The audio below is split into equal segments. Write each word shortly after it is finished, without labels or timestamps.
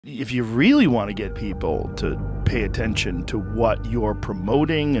If you really want to get people to pay attention to what you're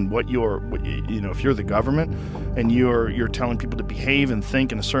promoting and what you're, if you're the government and you're telling people to behave and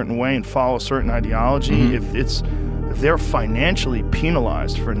think in a certain way and follow a certain ideology, if they're financially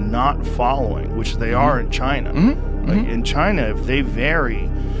penalized for not following, which they are in China. Like in China, if they vary,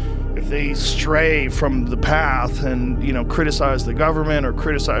 if they stray from the path and criticize the government or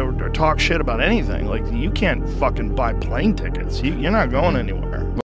criticize or talk shit about anything, like you can't fucking buy plane tickets. You're not going anywhere.